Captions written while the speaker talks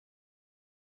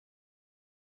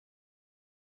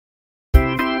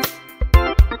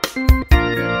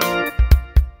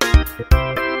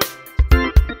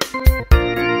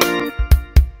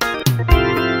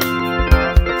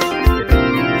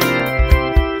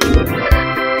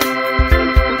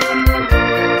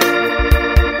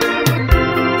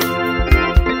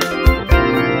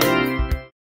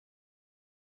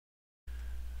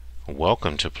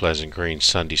Welcome to Pleasant Green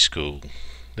Sunday School.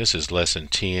 This is Lesson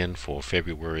 10 for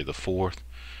February the 4th,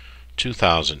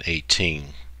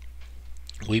 2018.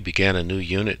 We began a new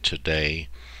unit today,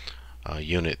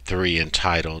 Unit 3,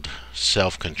 entitled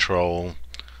Self-Control,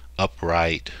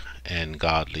 Upright, and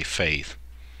Godly Faith.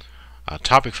 Our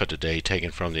topic for today,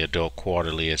 taken from the Adult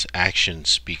Quarterly, is Actions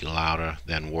Speak Louder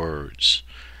Than Words.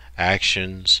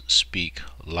 Actions speak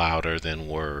louder than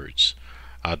words.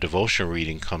 Our devotion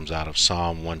reading comes out of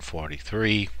Psalm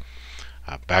 143.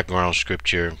 Our background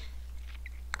scripture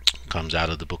comes out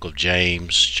of the book of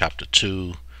James, chapter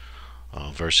 2,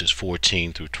 verses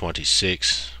 14 through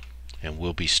 26. And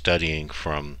we'll be studying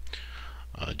from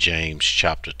James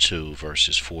chapter 2,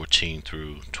 verses 14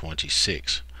 through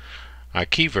 26. Our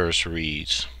key verse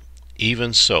reads,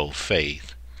 "Even so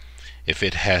faith, if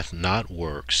it hath not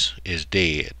works, is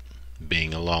dead,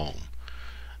 being alone."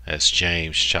 That's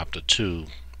James chapter 2,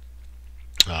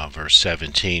 verse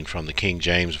 17 from the King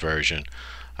James Version.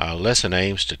 Our lesson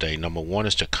aims today, number one,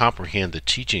 is to comprehend the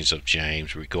teachings of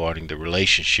James regarding the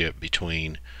relationship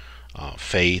between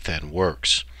faith and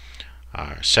works.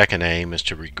 Our second aim is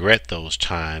to regret those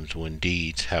times when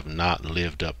deeds have not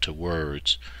lived up to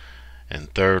words.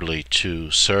 And thirdly,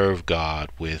 to serve God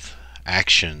with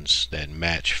actions that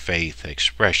match faith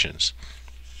expressions.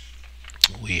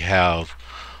 We have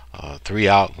three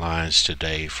outlines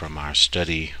today from our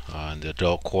study in the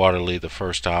Adult Quarterly. The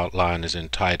first outline is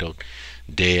entitled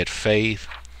Dead Faith.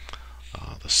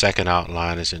 The second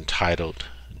outline is entitled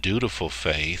Dutiful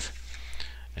Faith.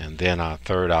 And then our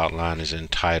third outline is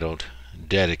entitled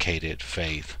Dedicated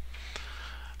Faith.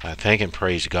 I thank and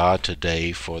praise God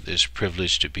today for this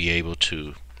privilege to be able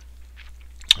to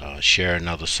share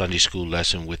another Sunday school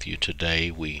lesson with you today.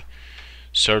 We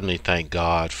certainly thank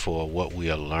God for what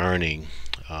we are learning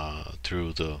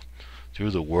through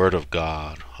the Word of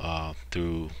God,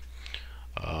 through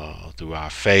our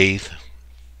faith,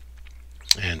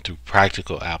 and through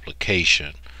practical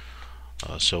application.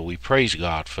 So we praise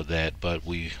God for that. But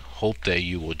we hope that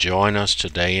you will join us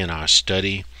today in our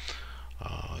study.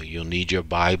 You'll need your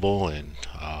Bible and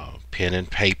pen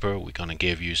and paper. We're going to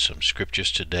give you some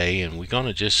scriptures today, and we're going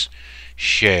to just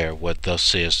share what thus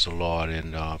says the Lord.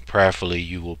 And prayerfully,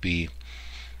 you will be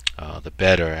the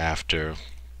better after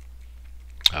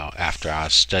our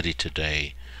study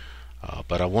today.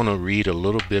 But I want to read a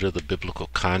little bit of the biblical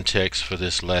context for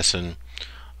this lesson.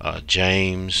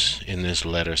 James, in this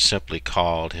letter, simply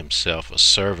called himself a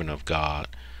servant of God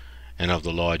and of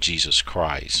the Lord Jesus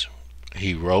Christ.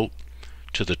 He wrote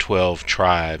to the 12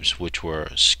 tribes which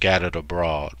were scattered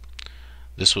abroad.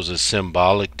 This was a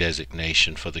symbolic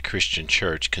designation for the Christian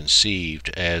church, conceived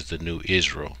as the new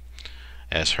Israel,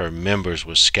 as her members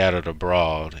were scattered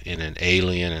abroad in an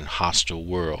alien and hostile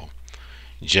world.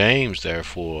 James,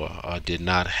 therefore, did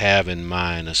not have in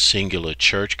mind a singular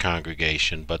church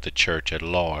congregation, but the church at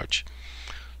large,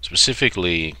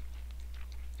 specifically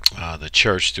the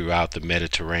church throughout the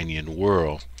Mediterranean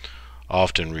world,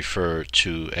 often referred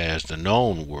to as the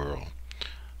known world.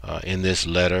 In this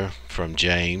letter from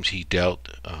James, he dealt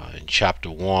in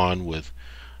chapter 1 with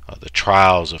the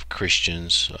trials of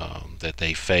Christians that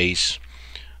they face.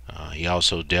 He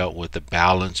also dealt with the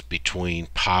balance between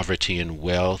poverty and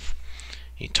wealth.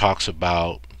 He talks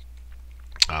about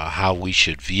how we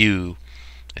should view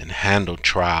and handle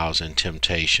trials and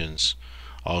temptations,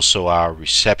 also our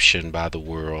reception by the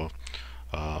world.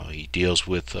 He deals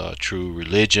with true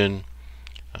religion,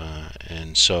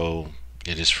 and so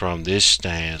it is from this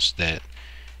stance that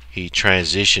he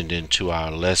transitioned into our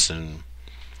lesson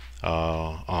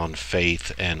on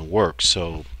faith and works.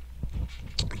 So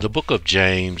the book of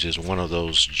James is one of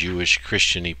those Jewish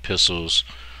Christian epistles,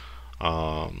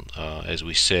 as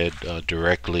we said,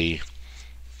 directly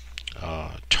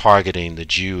targeting the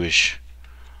Jewish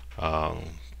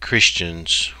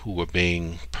Christians who were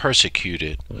being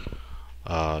persecuted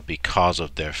because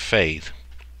of their faith.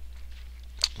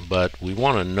 But we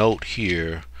want to note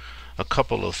here a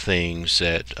couple of things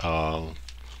that,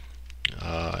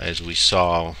 as we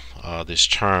saw this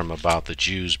term about the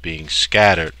Jews being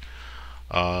scattered,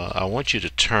 I want you to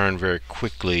turn very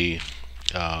quickly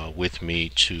with me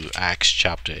to Acts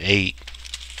chapter 8.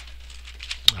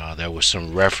 There was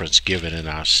some reference given in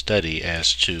our study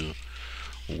as to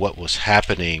what was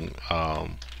happening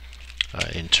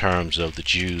in terms of the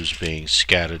Jews being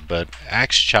scattered. But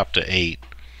Acts chapter 8,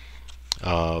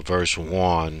 verse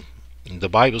 1 The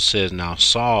Bible says, now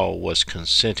Saul was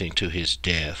consenting to his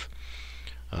death.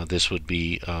 This would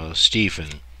be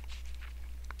Stephen.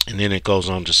 And then it goes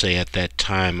on to say, at that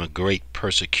time a great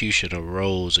persecution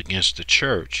arose against the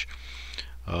church,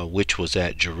 which was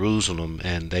at Jerusalem,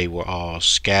 and they were all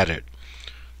scattered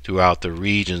throughout the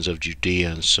regions of Judea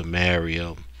and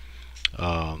Samaria,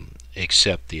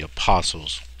 except the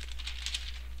apostles.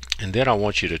 And then I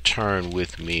want you to turn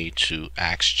with me to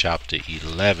Acts chapter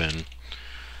 11,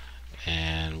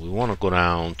 and we want to go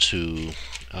down to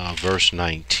verse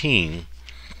 19.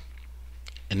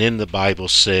 And then the Bible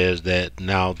says that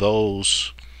now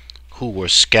those who were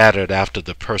scattered after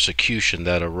the persecution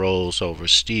that arose over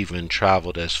Stephen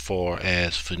traveled as far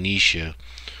as Phoenicia,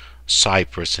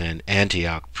 Cyprus, and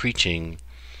Antioch, preaching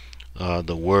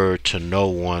the word to no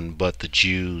one but the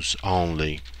Jews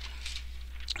only.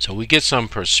 So we get some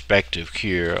perspective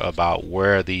here about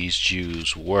where these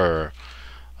Jews were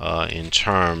in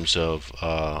terms of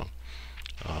a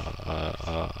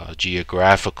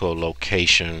geographical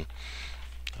location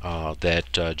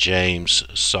that James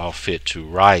saw fit to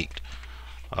write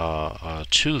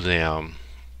to them,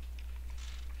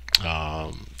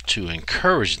 to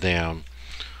encourage them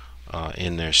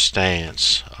in their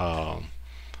stance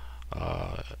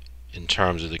in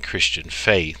terms of the Christian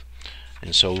faith.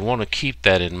 And so we want to keep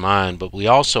that in mind, but we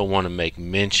also want to make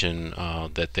mention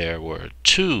that there were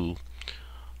two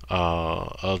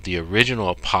of the original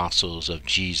apostles of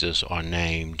Jesus are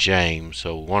named James.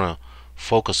 So we want to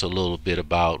focus a little bit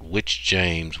about which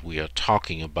James we are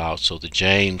talking about. So the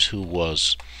James who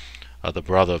was the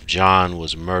brother of John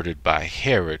was murdered by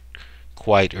Herod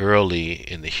quite early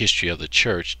in the history of the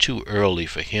church, too early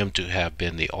for him to have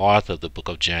been the author of the book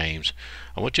of James.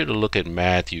 I want you to look at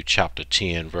Matthew chapter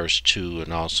 10 verse 2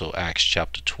 and also Acts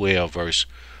chapter 12 verse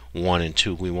 1 and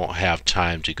 2. We won't have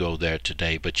time to go there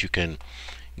today, but you can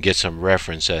get some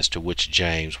reference as to which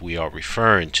James we are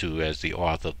referring to as the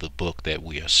author of the book that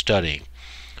we are studying.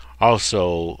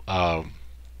 Also,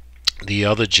 the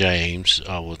other James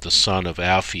was the son of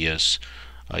Alphaeus.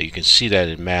 You can see that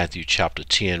in Matthew chapter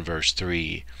 10 verse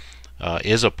 3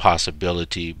 is a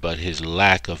possibility, but his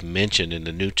lack of mention in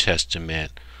the New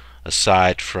Testament,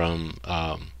 aside from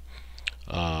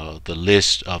the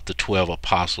list of the 12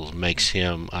 apostles, makes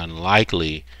him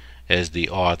unlikely as the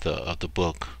author of the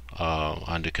book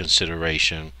under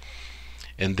consideration.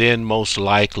 And then most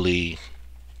likely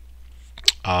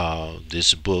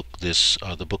this book,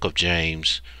 the book of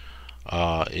James,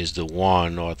 is the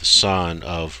one or the son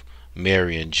of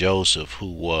Mary and Joseph, who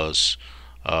was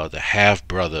the half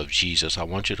brother of Jesus. I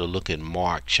want you to look at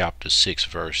Mark chapter 6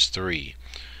 verse 3.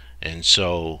 And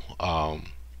so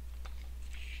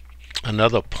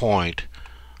another point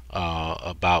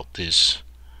about this,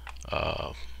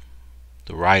 the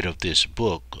writer of this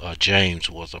book, James,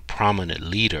 was a prominent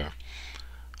leader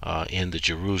in the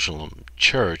Jerusalem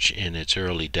church in its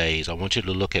early days. I want you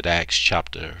to look at Acts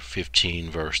chapter 15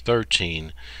 verse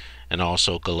 13 and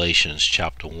also Galatians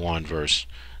chapter 1 verse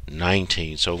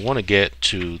 19. So I want to get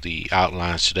to the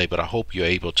outlines today, but I hope you're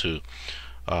able to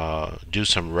do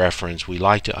some reference. We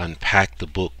like to unpack the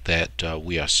book that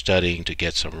we are studying to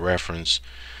get some reference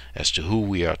as to who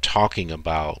we are talking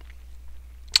about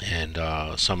and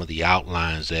some of the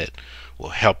outlines that will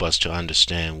help us to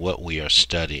understand what we are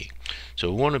studying.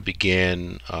 So we want to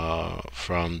begin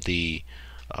from the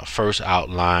first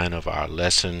outline of our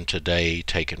lesson today,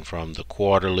 taken from the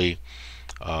quarterly.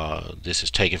 This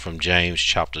is taken from James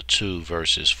chapter 2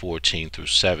 verses 14 through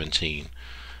 17.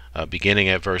 Beginning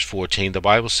at verse 14, the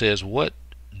Bible says, "What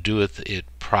doeth it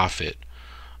profit,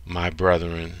 my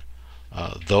brethren,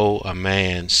 though a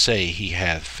man say he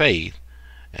hath faith,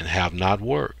 and have not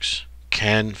works?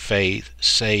 Can faith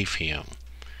save him?"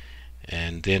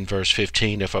 And then verse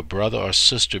 15, "If a brother or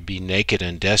sister be naked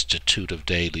and destitute of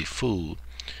daily food,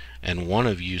 and one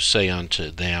of you say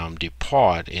unto them,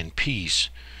 Depart in peace,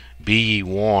 be ye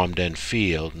warmed and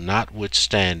filled,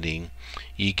 notwithstanding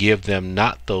ye give them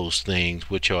not those things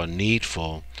which are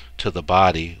needful to the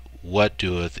body, what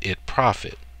doeth it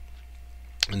profit?"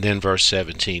 And then verse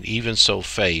 17, "Even so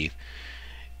faith,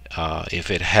 if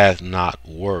it hath not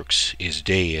works, is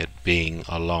dead, being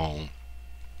alone."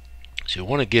 So we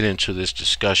want to get into this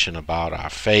discussion about our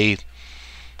faith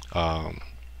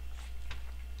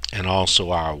and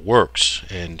also our works,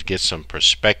 and get some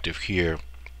perspective here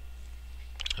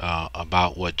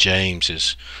about what James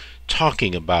is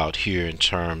talking about here in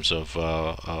terms of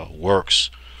works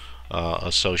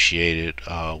associated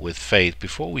with faith.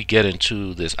 Before we get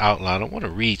into this outline, I want to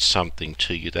read something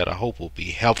to you that I hope will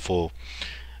be helpful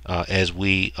as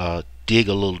we dig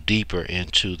a little deeper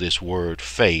into this word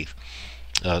faith.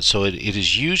 So it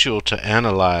is usual to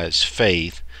analyze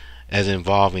faith as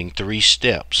involving three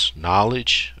steps: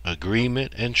 knowledge,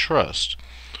 agreement, and trust.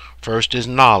 First is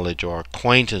knowledge, or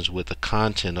acquaintance with the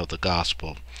content of the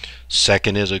gospel.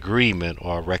 Second is agreement,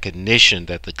 or recognition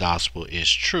that the gospel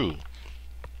is true.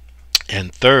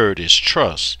 And third is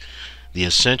trust, the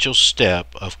essential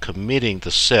step of committing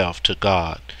the self to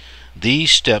God.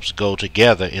 These steps go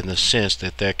together in the sense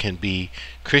that there can be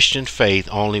Christian faith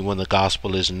only when the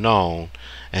gospel is known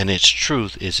and its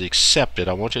truth is accepted.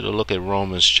 I want you to look at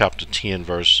Romans chapter 10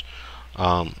 verse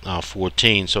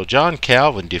 14. So John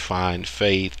Calvin defined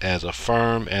faith as a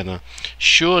firm and a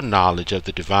sure knowledge of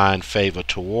the divine favor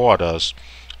toward us,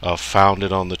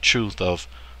 founded on the truth of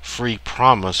free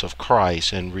promise of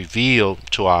Christ and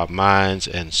revealed to our minds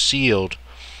and sealed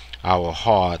our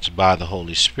hearts by the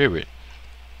Holy Spirit.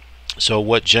 So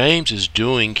what James is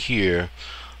doing here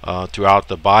throughout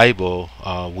the Bible,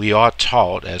 we are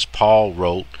taught, as Paul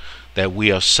wrote, that we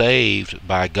are saved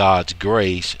by God's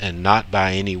grace and not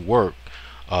by any work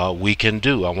we can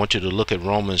do. I want you to look at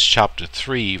Romans chapter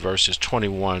 3 verses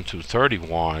 21 through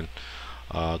 31,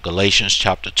 Galatians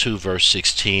chapter 2 verse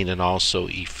 16, and also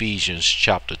Ephesians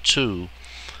chapter 2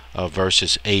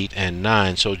 verses 8 and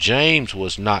 9. So James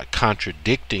was not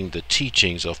contradicting the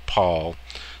teachings of Paul,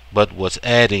 but was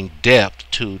adding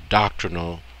depth to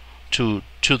the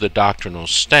doctrinal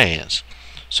stance.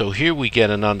 So here we get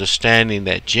an understanding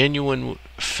that genuine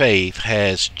faith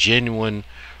has genuine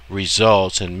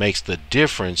results and makes the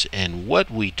difference in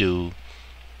what we do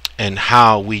and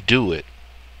how we do it.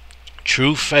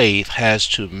 True faith has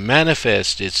to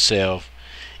manifest itself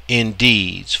in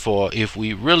deeds, for if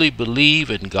we really believe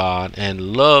in God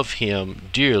and love Him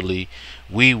dearly,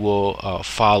 we will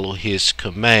follow His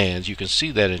commands. You can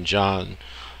see that in John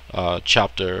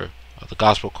the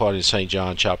Gospel according to St.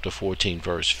 John chapter 14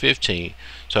 verse 15.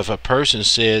 So if a person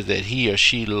says that he or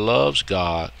she loves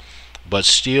God but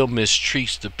still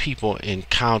mistreats the people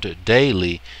encountered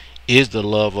daily, is the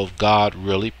love of God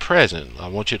really present? I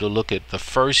want you to look at the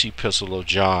first epistle of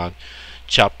John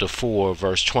chapter 4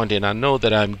 verse 20. And I know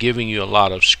that I'm giving you a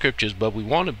lot of scriptures, but we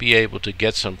want to be able to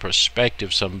get some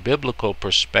perspective, some biblical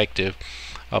perspective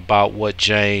about what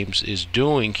James is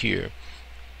doing here.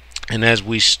 And as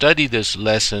we study this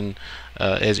lesson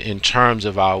as in terms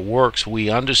of our works, we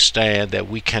understand that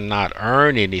we cannot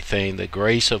earn anything. The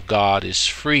grace of God is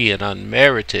free and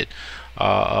unmerited.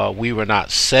 We were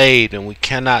not saved, and we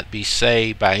cannot be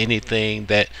saved by anything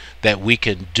that we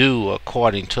can do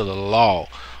according to the law.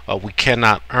 We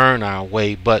cannot earn our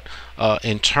way, but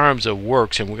in terms of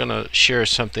works, and we're going to share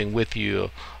something with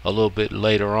you a little bit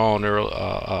later on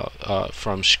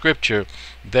from Scripture,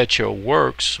 that your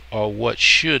works are what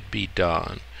should be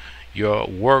done. Your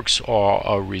works are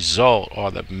a result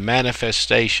or the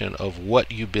manifestation of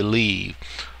what you believe.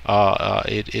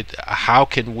 How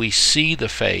can we see the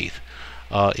faith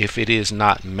if it is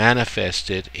not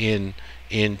manifested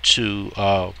into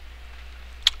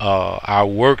our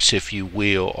works, if you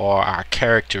will, or our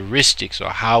characteristics, or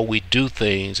how we do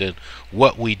things and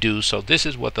what we do? So this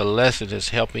is what the lesson is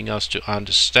helping us to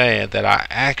understand, that our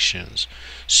actions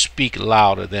speak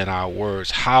louder than our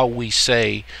words. How we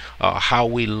say, how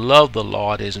we love the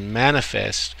Lord is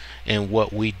manifest in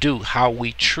what we do. How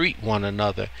we treat one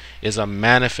another is a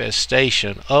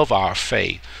manifestation of our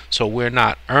faith. So we're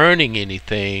not earning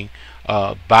anything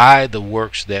by the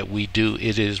works that we do.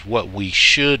 It is what we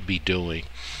should be doing.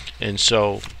 And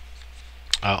so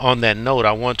on that note,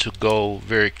 I want to go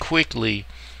very quickly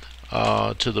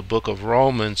to the book of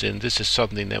Romans, and this is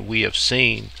something that we have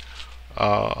seen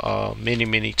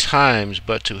many times,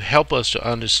 but to help us to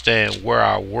understand where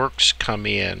our works come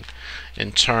in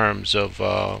terms of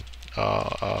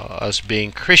us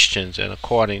being Christians and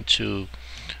according to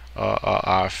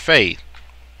our faith.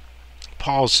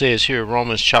 Paul says here,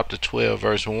 Romans chapter 12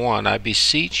 verse 1, I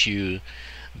beseech you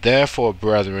therefore,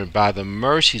 brethren, by the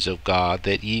mercies of God,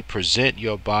 that ye present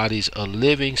your bodies a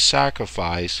living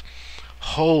sacrifice,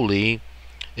 holy,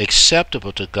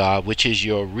 acceptable to God, which is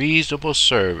your reasonable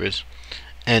service.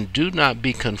 And do not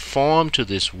be conformed to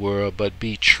this world, but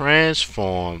be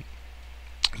transformed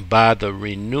by the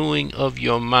renewing of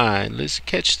your mind. Let's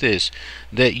catch this,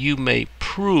 that you may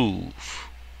prove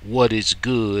what is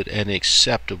good and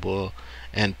acceptable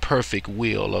and perfect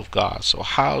will of God. So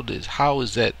how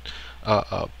is that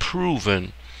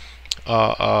proven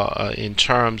in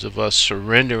terms of us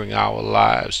surrendering our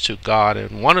lives to God?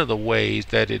 And one of the ways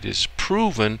that it is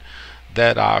proven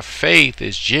that our faith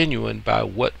is genuine by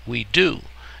what we do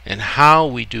and how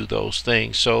we do those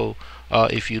things. So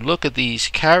if you look at these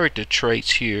character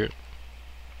traits here,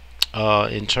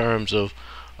 in terms of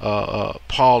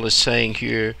Paul is saying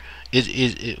here,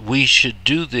 we should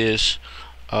do this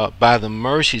by the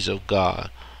mercies of God.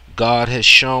 God has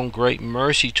shown great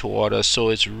mercy toward us, so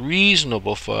it's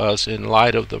reasonable for us, in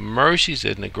light of the mercies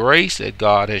and the grace that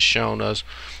God has shown us,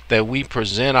 that we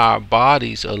present our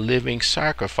bodies a living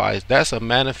sacrifice. That's a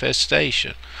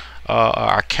manifestation.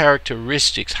 Our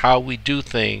characteristics, how we do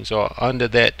things, are under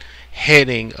that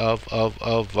heading of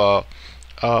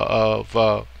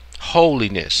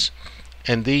holiness,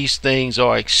 and these things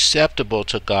are acceptable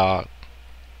to God.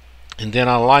 And then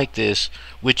I like this,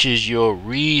 which is your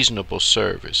reasonable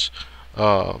service,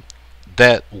 uh,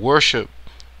 that worship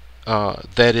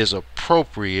that is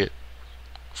appropriate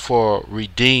for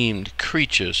redeemed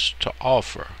creatures to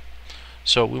offer.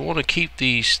 So we want to keep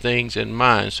these things in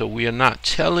mind. So we are not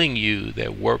telling you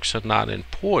that works are not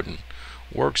important.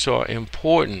 Works are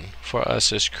important for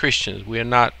us as Christians. We are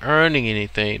not earning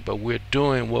anything, but we're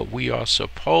doing what we are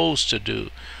supposed to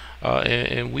do.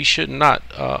 And we should not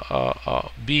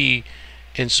be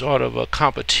in sort of a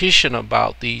competition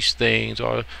about these things,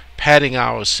 or patting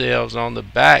ourselves on the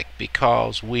back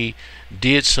because we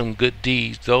did some good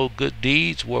deeds. Those good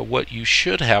deeds were what you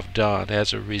should have done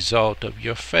as a result of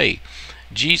your faith.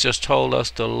 Jesus told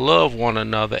us to love one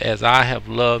another as I have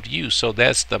loved you. So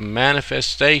that's the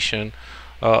manifestation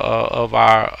of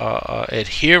our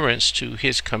adherence to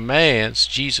his commands.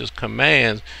 Jesus'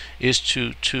 commands is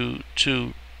to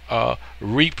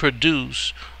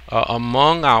reproduce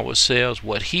among ourselves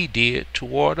what he did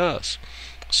toward us.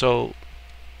 So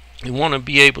we want to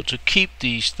be able to keep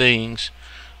these things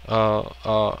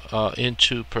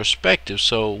into perspective.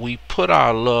 So we put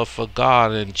our love for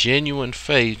God and genuine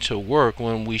faith to work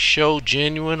when we show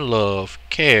genuine love,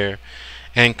 care,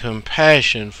 and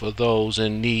compassion for those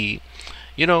in need.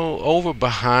 You know, over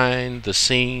behind the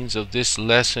scenes of this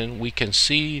lesson, we can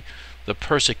see the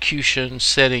persecution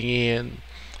setting in.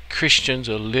 Christians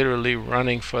are literally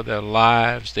running for their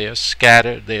lives. They're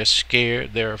scattered, they're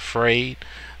scared, they're afraid.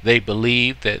 They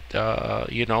believe that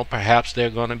perhaps they're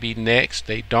going to be next.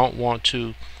 They don't want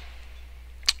to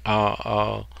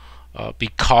be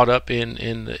caught up in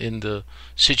the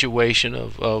situation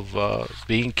of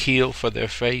being killed for their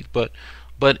faith. But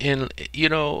in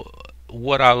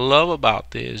what I love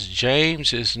about this,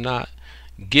 James is not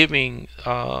giving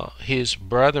his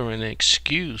brethren an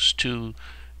excuse to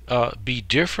be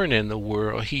different in the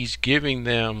world. He's giving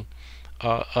them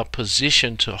a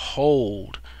position to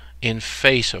hold in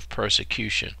face of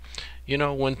persecution.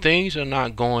 When things are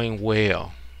not going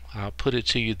well, I'll put it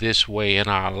to you this way, in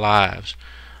our lives,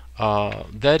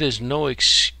 that is no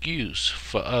excuse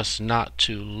for us not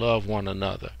to love one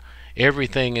another.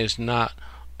 Everything is not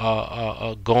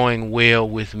going well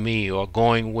with me or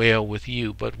going well with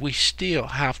you, but we still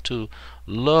have to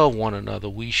love one another.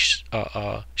 We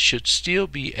should still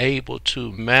be able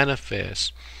to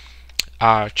manifest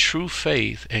our true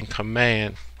faith and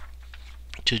command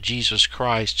to Jesus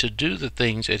Christ to do the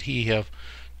things that he have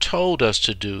told us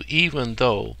to do, even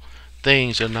though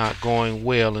things are not going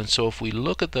well. And so if we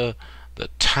look at the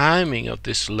timing of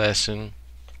this lesson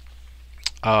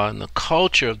and the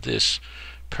culture of this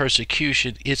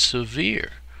persecution, it's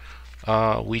severe.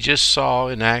 We just saw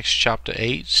in Acts chapter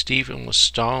 8, Stephen was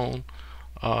stoned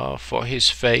for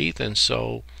his faith, and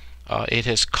so it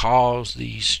has caused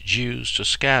these Jews to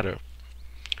scatter.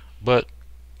 But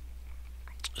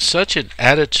such an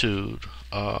attitude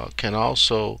can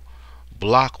also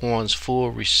block one's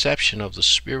full reception of the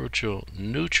spiritual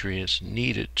nutrients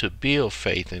needed to build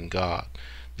faith in God.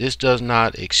 This does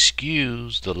not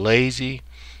excuse the lazy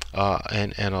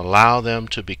and allow them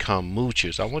to become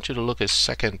moochers. I want you to look at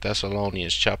 2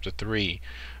 Thessalonians chapter 3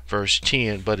 verse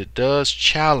 10. But it does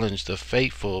challenge the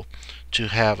faithful to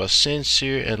have a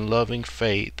sincere and loving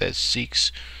faith that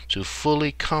seeks to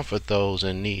fully comfort those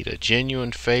in need. A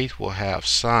genuine faith will have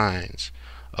signs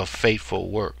of faithful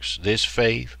works. This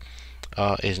faith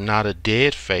is not a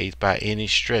dead faith by any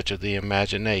stretch of the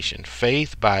imagination.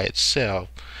 Faith by itself,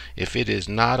 if it is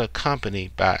not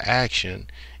accompanied by action,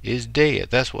 is dead.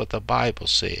 That's what the Bible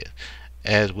says.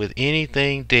 As with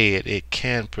anything dead, it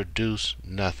can produce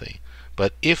nothing.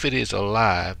 But if it is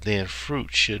alive, then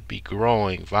fruit should be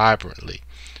growing vibrantly.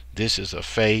 This is a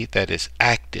faith that is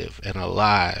active and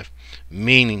alive,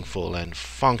 meaningful and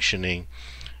functioning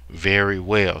very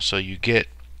well. So you get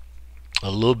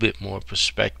a little bit more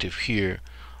perspective here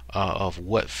of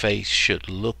what faith should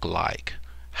look like,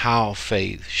 how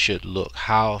faith should look,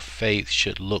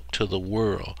 to the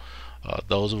world.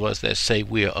 Those of us that say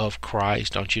we are of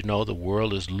Christ, don't you know the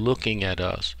world is looking at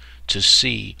us to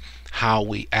see how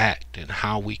we act and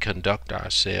how we conduct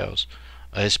ourselves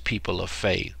as people of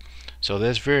faith. So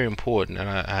that's very important, and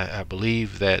I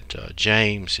believe that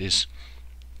James is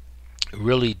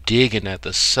really digging at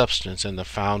the substance and the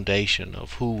foundation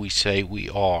of who we say we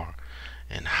are.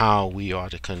 and how we are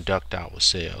to conduct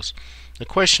ourselves. The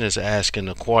question is asking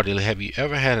accordingly, have you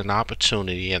ever had an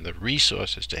opportunity and the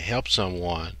resources to help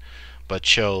someone but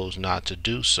chose not to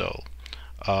do so?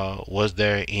 Was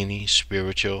there any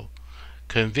spiritual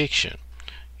conviction?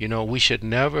 We should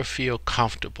never feel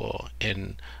comfortable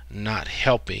in not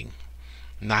helping,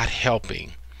 not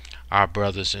helping our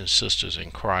brothers and sisters in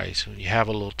Christ. When you have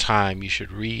a little time, you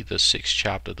should read the 6th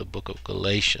chapter of the book of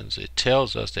Galatians. It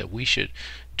tells us that we should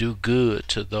do good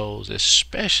to those,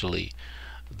 especially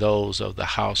those of the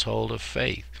household of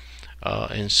faith.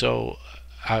 And so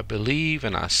I believe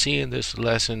and I see in this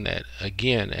lesson that,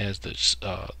 again, as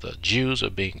the Jews are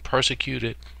being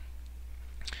persecuted,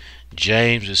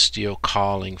 James is still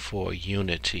calling for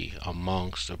unity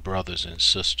amongst the brothers and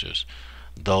sisters.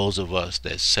 Those of us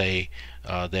that say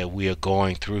that we are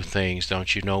going through things,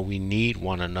 don't you know we need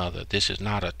one another? This is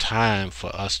not a time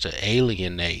for us to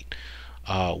alienate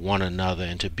one another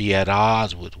and to be at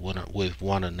odds with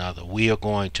one another. We are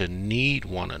going to need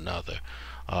one another,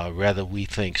 whether we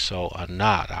think so or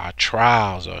not. Our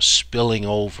trials are spilling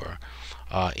over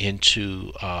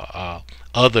into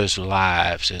others'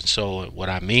 lives, and so what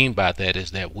I mean by that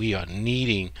is that we are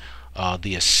needing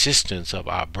the assistance of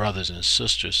our brothers and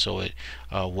sisters. So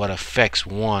what affects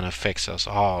one affects us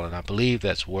all, and I believe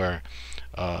that's where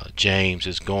James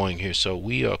is going here. So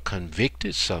we are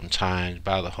convicted sometimes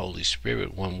by the Holy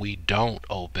Spirit when we don't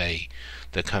obey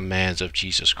the commands of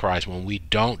Jesus Christ, when we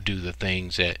don't do the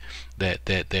things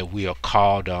that we are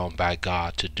called on by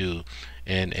God to do,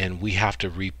 and we have to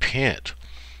repent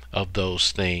of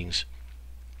those things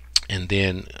and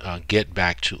then get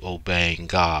back to obeying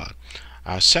God.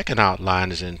 Our second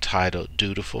outline is entitled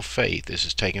Dutiful Faith. This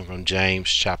is taken from James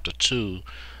chapter 2,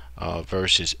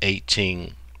 verses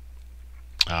 18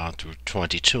 through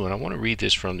 22. And I want to read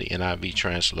this from the NIV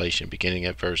translation, beginning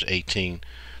at verse 18.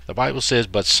 The Bible says,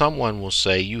 "But someone will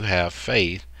say, 'You have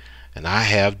faith, and I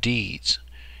have deeds.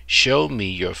 Show me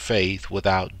your faith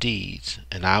without deeds,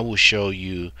 and I will show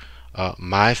you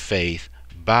my faith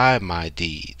by my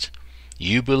deeds.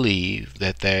 You believe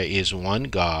that there is one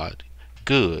God.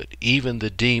 Good. Even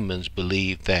the demons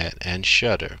believe that and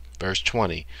shudder." Verse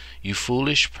 20. "You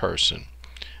foolish person,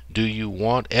 do you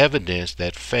want evidence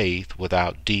that faith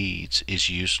without deeds is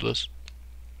useless?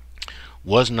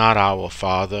 Was not our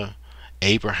father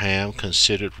Abraham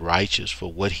considered righteous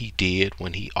for what he did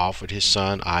when he offered his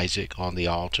son Isaac on the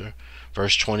altar?"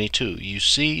 Verse 22. "You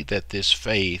see that this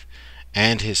faith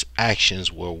and his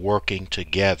actions were working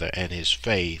together, and his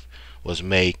faith was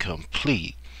made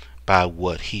complete by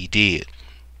what he did."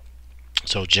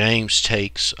 So James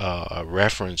takes a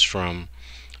reference from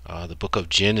the book of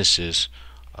Genesis,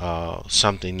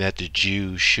 something that the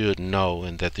Jews should know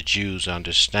and that the Jews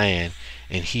understand,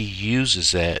 and he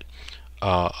uses that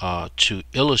to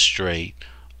illustrate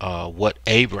what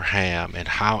Abraham and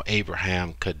how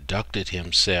Abraham conducted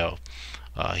himself.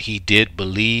 He did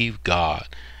believe God,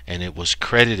 and it was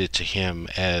credited to him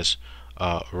as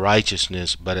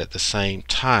righteousness, but at the same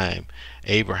time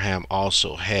Abraham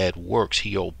also had works.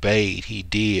 He obeyed. He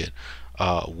did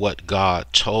what God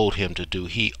told him to do.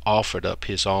 He offered up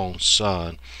his own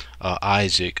son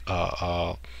Isaac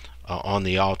on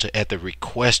the altar at the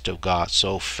request of God.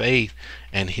 So faith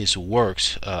and his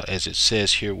works, as it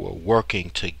says here, were working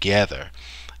together,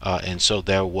 and so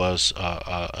there was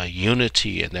a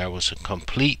unity and there was a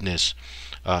completeness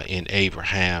in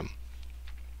Abraham.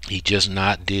 He just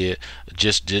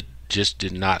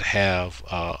did not have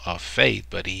a faith,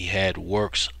 but he had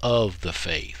works of the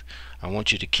faith. I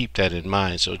want you to keep that in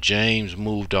mind. So James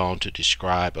moved on to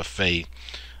describe a faith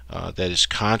that is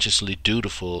consciously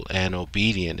dutiful and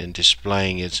obedient in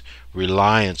displaying its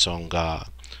reliance on God.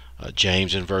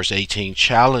 James in verse 18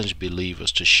 challenged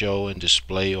believers to show and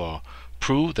display or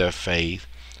prove their faith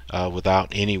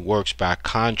without any works. By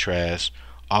contrast,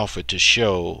 offered to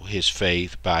show his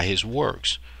faith by his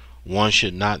works. One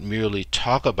should not merely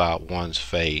talk about one's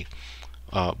faith,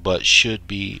 but should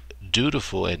be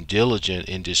dutiful and diligent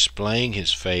in displaying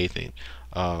his faith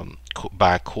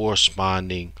by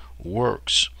corresponding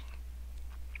works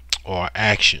or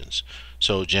actions.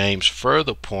 So James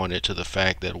further pointed to the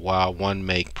fact that while one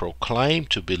may proclaim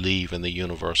to believe in the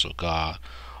universal God,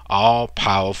 all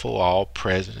powerful, all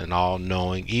present, and all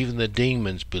knowing, even the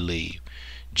demons believe.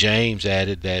 James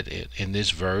added that in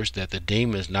this verse that the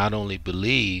demons not only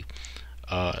believe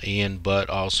in but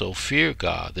also fear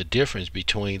God. The difference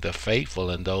between the faithful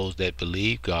and those that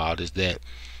believe God is that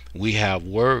we have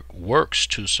works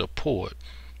to support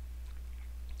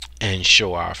and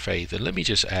show our faith. And let me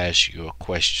just ask you a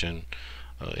question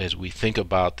as we think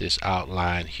about this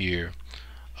outline here.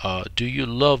 Do you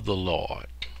love the Lord?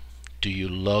 Do you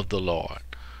love the Lord?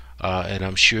 And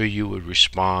I'm sure you would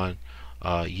respond,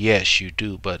 yes, you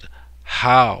do. But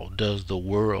how does the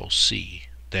world see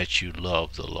that you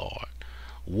love the Lord?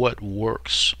 What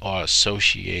works are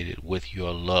associated with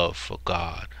your love for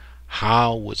God?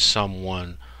 How would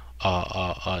someone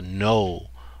know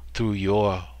through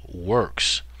your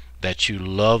works that you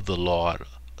love the Lord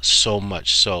so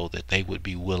much so that they would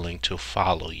be willing to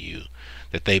follow you,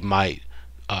 that they might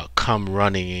come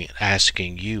running and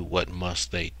asking you what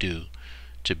must they do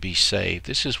to be saved?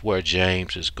 This is where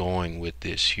James is going with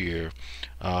this here.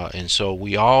 And so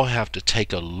we all have to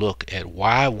take a look at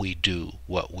why we do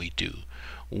what we do.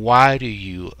 Why do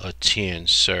you attend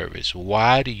service?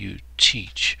 Why do you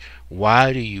teach?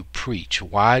 Why do you preach?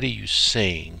 Why do you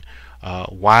sing?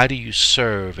 Why do you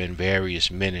serve in various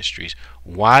ministries?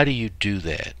 Why do you do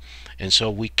that? And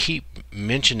so we keep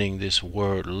mentioning this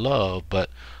word love, but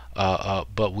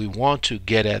we want to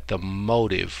get at the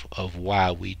motive of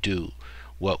why we do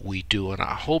what we do. And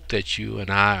I hope that you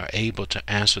and I are able to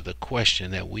answer the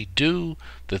question, that we do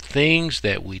the things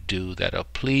that we do that are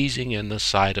pleasing in the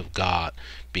sight of God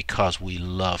because we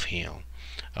love Him.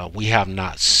 We have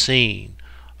not seen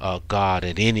God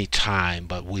at any time,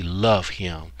 but we love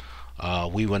Him.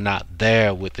 We were not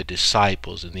there with the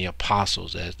disciples and the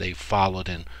apostles as they followed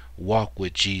and walked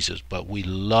with Jesus, but we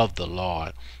love the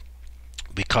Lord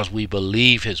because we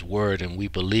believe His word, and we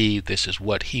believe this is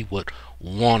what He would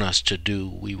want us to do.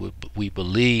 We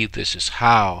believe this is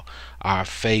how our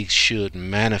faith should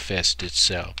manifest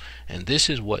itself. And this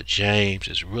is what James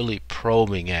is really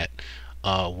probing at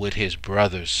with his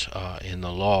brothers in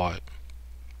the Lord,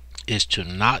 is to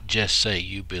not just say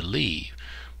you believe,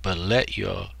 but let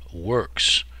your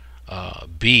works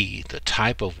be the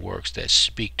type of works that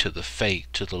speak to the faith,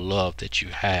 to the love that you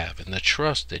have, and the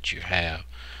trust that you have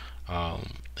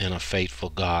in a faithful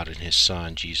God and His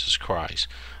Son Jesus Christ.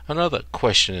 Another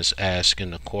question is asked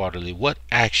in the quarterly: what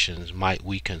actions might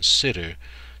we consider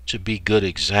to be good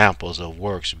examples of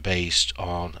works based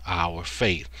on our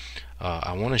faith?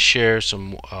 I want to share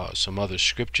some other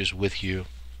scriptures with you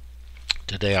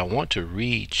today. I want to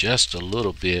read just a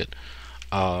little bit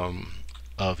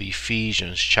of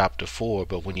Ephesians chapter 4,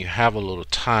 but when you have a little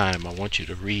time, I want you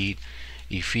to read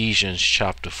Ephesians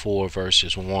chapter 4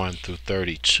 verses 1 through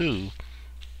 32,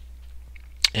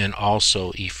 and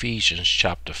also Ephesians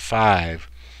chapter 5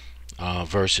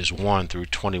 verses 1 through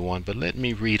 21. But let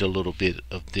me read a little bit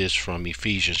of this from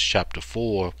Ephesians chapter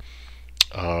 4,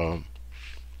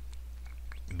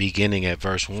 beginning at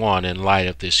verse 1, in light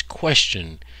of this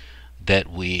question that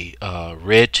we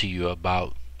read to you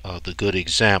about the good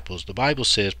examples. The Bible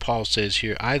says, Paul says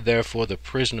here, I therefore, the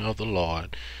prisoner of the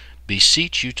Lord,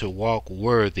 beseech you to walk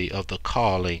worthy of the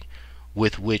calling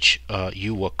with which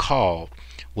you were called,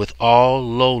 with all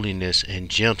lowliness and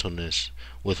gentleness,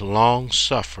 with long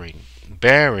suffering,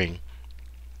 bearing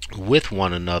with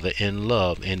one another in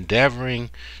love, endeavoring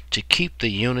to keep the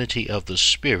unity of the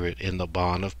Spirit in the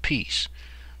bond of peace.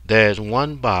 There is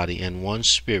one body and one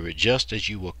Spirit, just as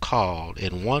you were called,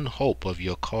 in one hope of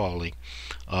your calling,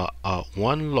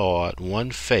 one Lord,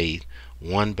 one faith,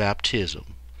 one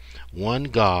baptism, one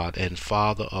God and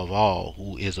Father of all,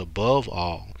 who is above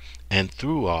all, and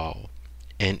through all,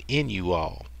 and in you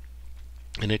all.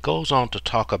 And it goes on to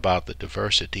talk about the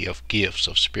diversity of gifts,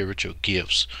 of spiritual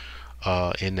gifts.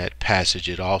 In that passage,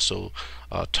 it also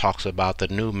talks about the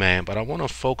new man. But I want to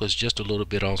focus just a little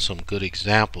bit on some good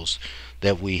examples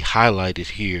that we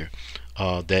highlighted here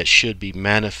that should be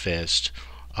manifest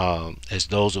as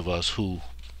those of us who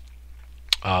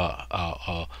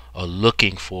are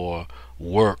looking for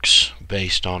works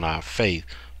based on our faith.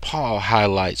 Paul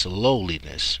highlights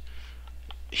lowliness,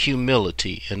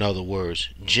 humility, in other words,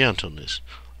 gentleness,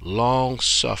 long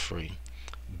suffering,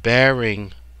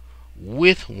 bearing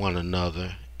with one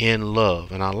another in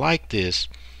love. And I like this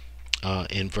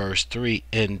in verse 3,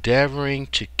 endeavoring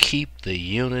to keep the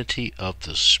unity of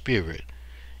the Spirit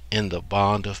in the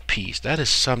bond of peace. That is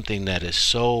something that is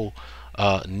so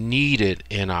needed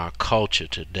in our culture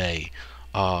today,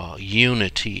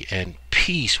 unity and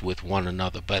peace with one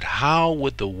another. But how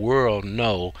would the world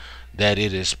know that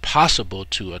it is possible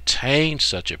to attain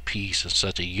such a peace and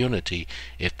such a unity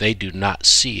if they do not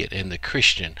see it in the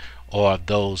Christian, or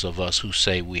those of us who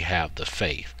say we have the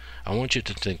faith? I want you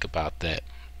to think about that.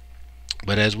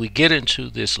 But as we get into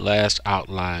this last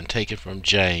outline taken from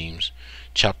James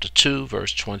chapter 2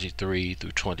 verse 23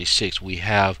 through 26, we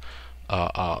have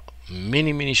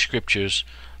many scriptures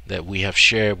that we have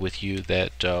shared with you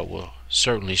that will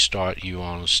certainly start you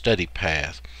on a study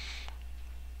path.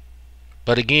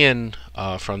 But again,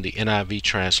 from the NIV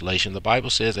translation, the Bible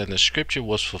says, and the scripture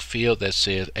was fulfilled that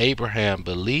says, Abraham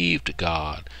believed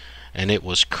God, and it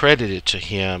was credited to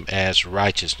him as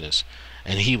righteousness,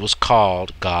 and he was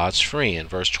called God's friend.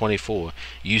 Verse 24,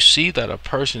 you see that a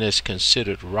person is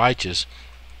considered righteous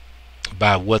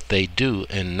by what they do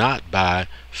and not by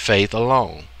faith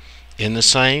alone. In the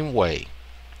same way,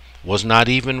 was not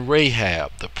even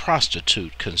Rahab the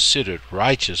prostitute considered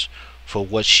righteous for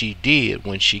what she did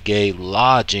when she gave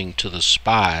lodging to the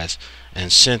spies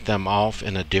and sent them off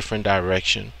in a different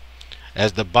direction?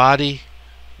 As the body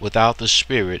without the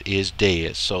spirit is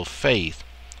dead, so faith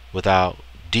without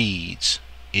deeds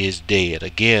is dead.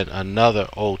 Again, another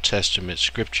Old Testament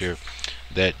scripture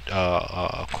that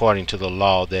according to the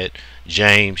law that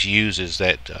James uses,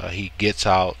 that he gets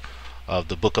out of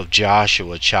the book of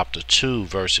Joshua chapter 2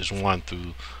 verses 1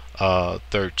 through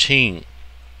 13.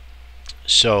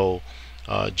 So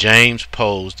James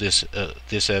posed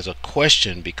this as a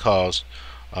question because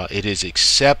it is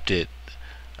accepted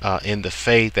in the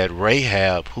faith that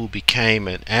Rahab, who became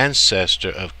an ancestor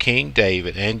of King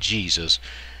David and Jesus,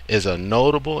 is a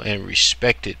notable and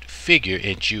respected figure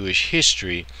in Jewish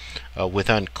history with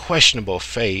unquestionable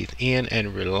faith in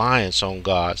and reliance on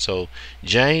God. So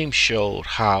James showed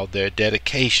how their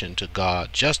dedication to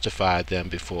God justified them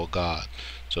before God.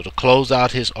 So to close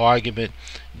out his argument,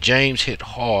 James hit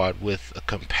hard with a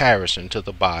comparison to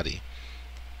the body.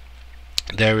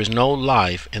 There is no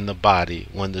life in the body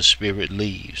when the spirit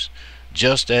leaves,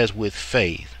 just as with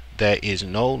faith there is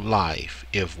no life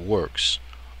if works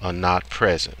are not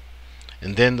present.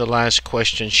 And then the last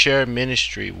question, share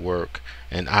ministry work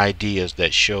and ideas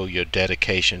that show your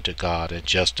dedication to God and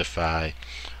justify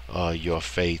your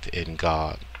faith in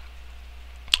God.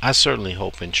 I certainly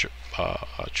hope and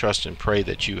trust and pray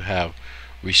that you have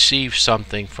received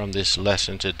something from this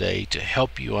lesson today to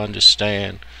help you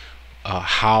understand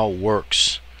how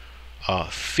works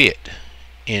fit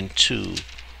into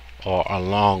or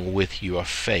along with your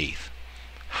faith.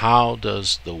 How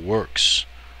does the works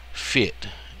fit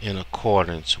in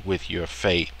accordance with your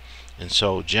faith? And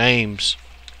so James,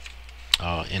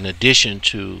 in addition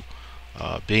to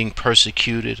being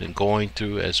persecuted and going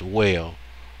through as well,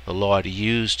 the Lord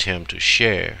used him to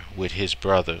share with his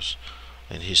brothers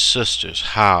and his sisters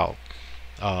how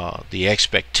the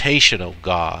expectation of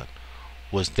God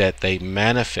was that they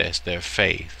manifest their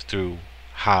faith through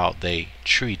how they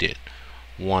treated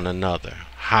one another,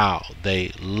 how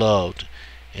they loved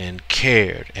and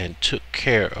cared and took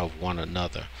care of one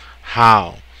another,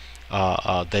 how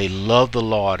they loved the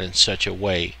Lord in such a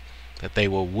way that they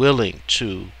were willing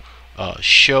to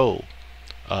show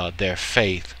their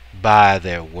faith by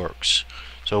their works.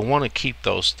 So I want to keep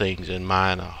those things in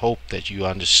mind. I hope that you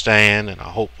understand, and I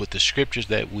hope with the scriptures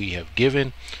that we have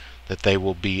given that they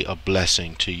will be a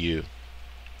blessing to you.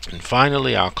 And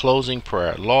finally, our closing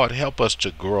prayer. Lord, help us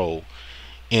to grow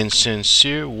in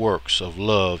sincere works of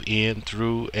love in,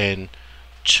 through, and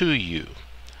to you.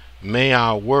 May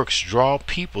our works draw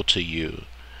people to you,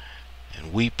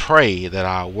 and we pray that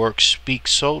our works speak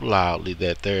so loudly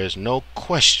that there is no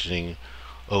questioning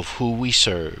of who we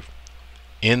serve.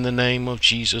 In the name of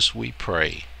Jesus we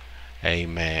pray.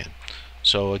 Amen.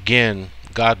 So again,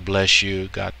 God bless you,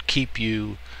 God keep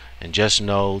you, and just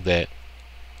know that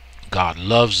God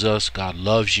loves us, God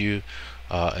loves you,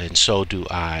 and so do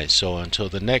I. So until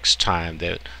the next time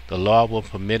that the Lord will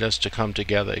permit us to come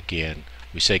together again,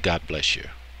 we say God bless you.